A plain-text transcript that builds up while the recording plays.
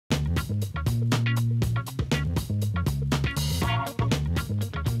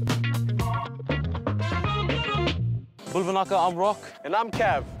Bulvanaka, I'm Roq. And I'm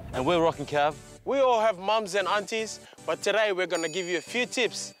Cav. And we're Roq Cav. We all have mums and aunties, but today we're gonna give you a few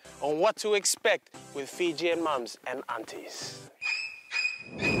tips on what to expect with Fijian mums and aunties.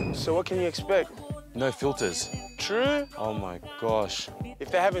 So what can you expect? No filters. True? Oh my gosh.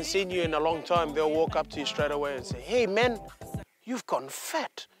 If they haven't seen you in a long time, they'll walk up to you straight away and say, "Hey man, you've gone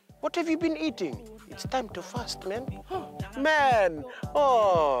fat. What have you been eating? It's time to fast, man." Man,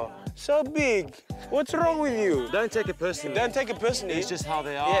 oh, so big. What's wrong with you? Don't take it personally. Don't take it personally. It's just how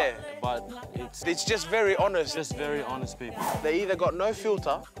they are. Yeah. But it's just very honest. just very honest people. They either got no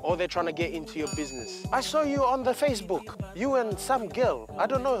filter or they're trying to get into your business. I saw you on the Facebook. You and some girl. I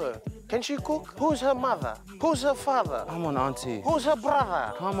don't know her. Can she cook? Who's her mother? Who's her father? Come on, auntie. Who's her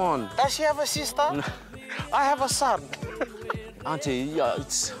brother? Come on. Does she have a sister? No. I have a son. Auntie, yeah,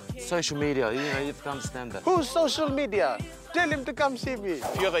 it's social media. You know, you have to understand that. Who's social media? Tell him to come see me.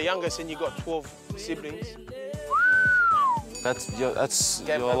 If you're the youngest and you got 12 siblings, That's Get your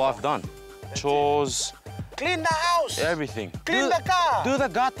better. life done. Chores, clean the house. everything. Clean the car. Do the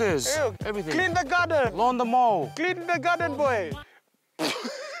gutters. Ew. Everything. Clean the garden. Lawn the mole. Clean the garden, boy.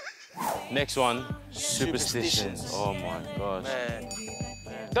 Next one, superstitions. Oh my gosh. Man.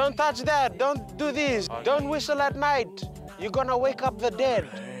 Don't touch that. Don't do this. Okay. Don't whistle at night. You're gonna wake up the dead.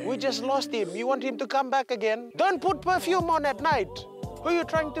 We just lost him. You want him to come back again? Don't put perfume on at night. Who are you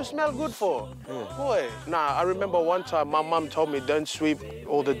trying to smell good for? Yeah. Boy. Nah, I remember one time my mum told me don't sweep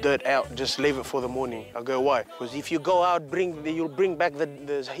all the dirt out. Just leave it for the morning. I go, why? Because if you go out, you'll bring back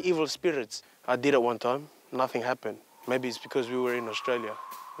the evil spirits. I did it one time. Nothing happened. Maybe it's because we were in Australia.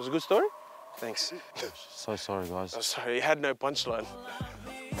 It was a good story? Thanks. So sorry, guys. Oh, sorry, it had no punchline.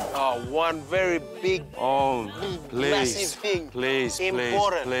 Oh, one very big, Oh, please, massive thing. please,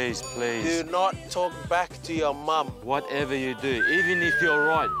 Important. please, please, please. Do not talk back to your mum. Whatever you do, even if you're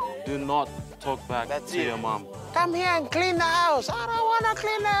right, do not talk back That's to it. your mum. Come here and clean the house. I don't want to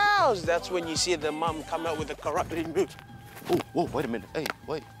clean the house. That's when you see the mum come out with a karate move. Oh, whoa, wait a minute. Hey,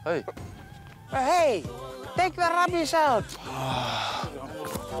 wait, hey. Hey, take the rubbish out.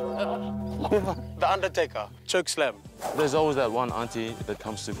 The Undertaker, choke slam. There's always that one auntie that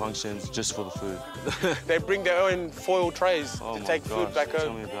comes to functions just for the food. They bring their own foil trays Oh to my take food gosh, back tell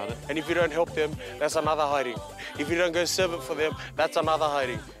home. me about it. And if you don't help them, that's another hiding. If you don't go serve it for them, that's another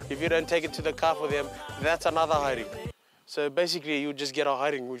hiding. If you don't take it to the car for them, that's another hiding. So basically, you just get a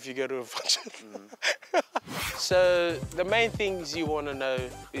hiding if you go to a function. So the main things you want to know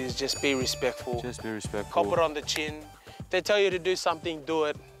is just be respectful. Just be respectful. Cop it on the chin. If they tell you to do something, do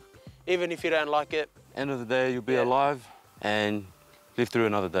it. Even if you don't like it. End of the day, you'll be Yeah. alive and live through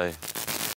another day.